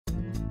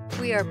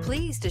We are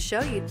pleased to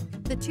show you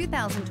the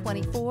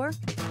 2024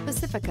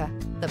 Pacifica.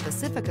 The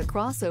Pacifica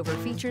crossover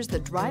features the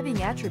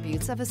driving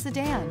attributes of a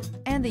sedan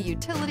and the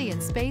utility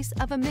and space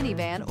of a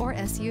minivan or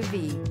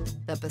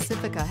SUV. The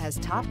Pacifica has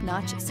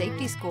top-notch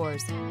safety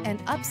scores, an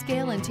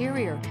upscale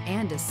interior,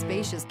 and a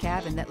spacious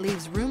cabin that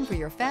leaves room for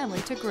your family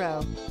to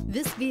grow.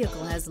 This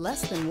vehicle has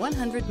less than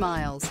 100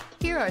 miles.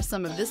 Here are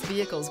some of this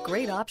vehicle's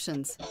great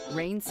options: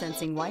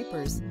 rain-sensing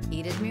wipers,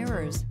 heated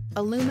mirrors,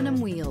 aluminum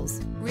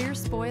wheels, rear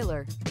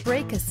spoiler,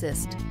 brake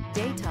assist,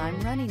 daytime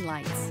running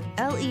lights,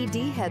 LED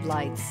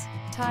headlights,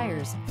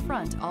 tires,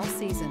 front all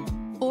season,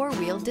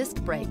 four-wheel disc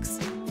brakes,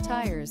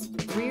 tires,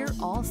 rear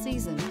all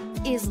season.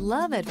 Is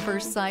love at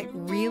first sight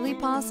really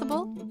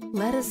possible?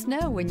 Let us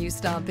know when you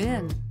stop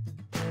in.